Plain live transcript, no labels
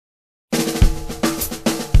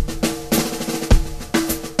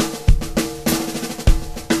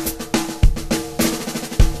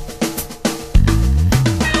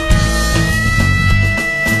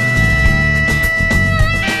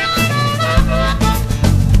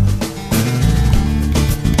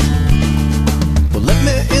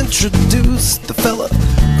introduced the fella,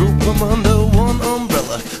 group them under one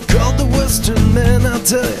umbrella, called the Western Man. I'll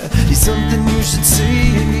tell ya, he's something you should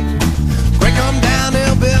see. Break on down,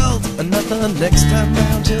 he'll build another. Next time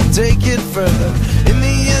round, he'll take it further. In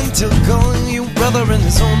the end, he'll call you brother in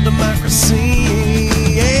his own democracy.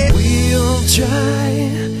 Yeah. We'll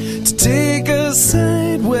try to take a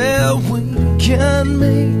side where we can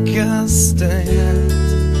make a stand,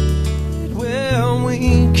 where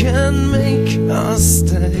we can make a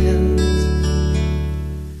stand.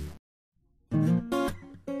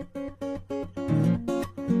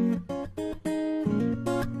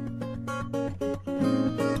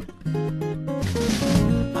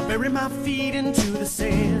 I bury my feet into the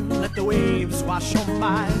sand, let the waves wash on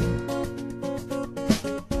by.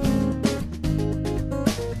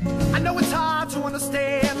 I know it's hard to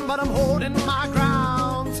understand, but I'm holding my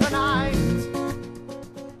ground tonight.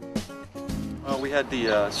 Well, we had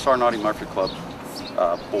the Sergeant Audie Murphy Club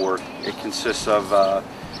board. It consists of,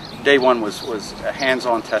 day one was a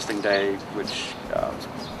hands-on testing day, which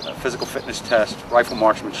was a physical fitness test, rifle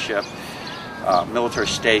marksmanship, military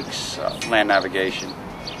stakes, land navigation.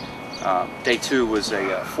 Day two was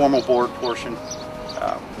a formal board portion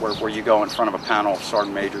where you go in front of a panel of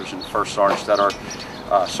sergeant majors and first sergeants that are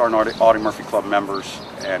Sergeant Audie Murphy Club members,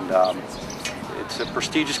 and it's a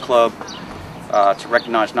prestigious club to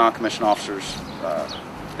recognize non-commissioned officers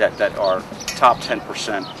that are top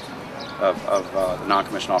 10% of the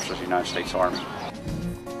non-commissioned officers of the United States Army.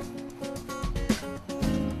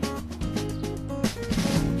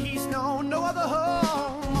 He's known no other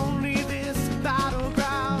home, only this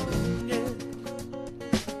battleground. Yeah.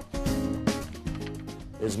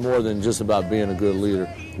 It's more than just about being a good leader.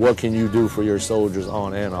 What can you do for your soldiers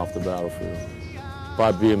on and off the battlefield?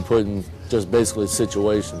 By being put in just basically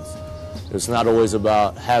situations. It's not always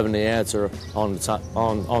about having the answer on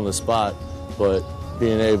the spot, but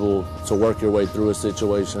being able to work your way through a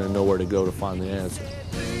situation and know where to go to find the answer.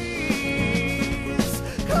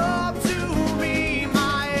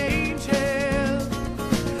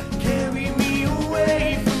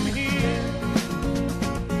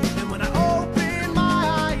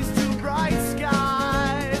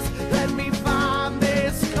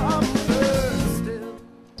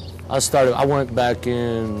 I went back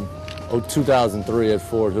in 2003 at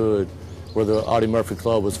Fort Hood, where the Audie Murphy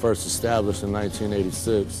Club was first established in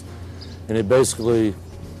 1986. And it basically,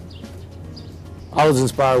 I was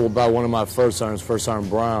inspired by one of my first sergeants, First Sergeant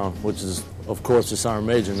Brown, which is, of course, the Sergeant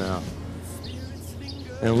Major now.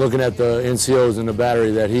 And looking at the NCOs in the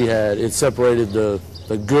battery that he had, it separated the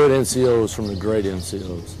good NCOs from the great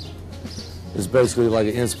NCOs. It's basically like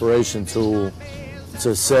an inspiration tool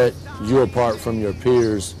to set you apart from your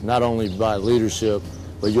peers, not only by leadership,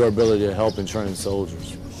 but your ability to help and train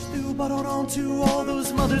soldiers. But hold on to all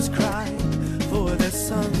those mothers crying for their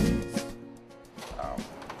sons.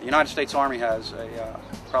 The United States Army has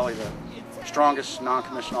probably the strongest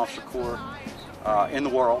non-commissioned officer corps in the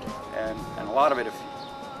world, and a lot of it, if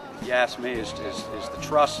you ask me, is the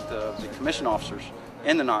trust of the commissioned officers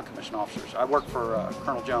in the non-commissioned officers. I work for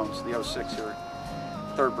Colonel Jones, the 06 here,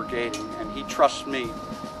 3rd Brigade, and he trusts me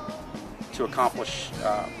to accomplish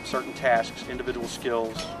certain tasks, individual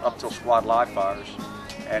skills, up till squad live fires,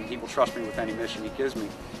 and he will trust me with any mission he gives me.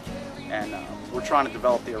 And we're trying to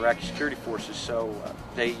develop the Iraqi security forces so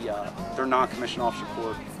their non-commissioned officer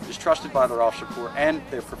corps is trusted by their officer corps, and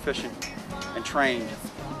they're proficient and trained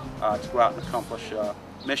to go out and accomplish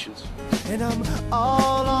missions. And I'm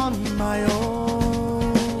all on my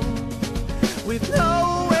own, with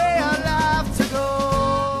nowhere left to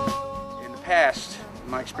go. In the past,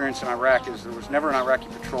 my experience in Iraq is there was never an Iraqi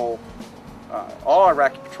patrol. All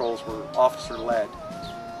Iraqi patrols were officer-led,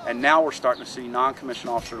 and now we're starting to see non-commissioned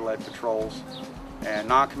officer-led patrols and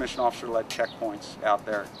non-commissioned officer-led checkpoints out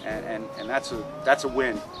there, and that's a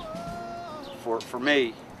win for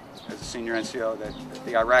me as a senior NCO, that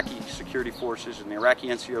the Iraqi security forces and the Iraqi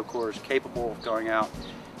NCO Corps is capable of going out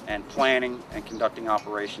and planning and conducting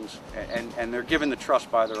operations, and they're given the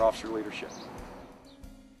trust by their officer leadership.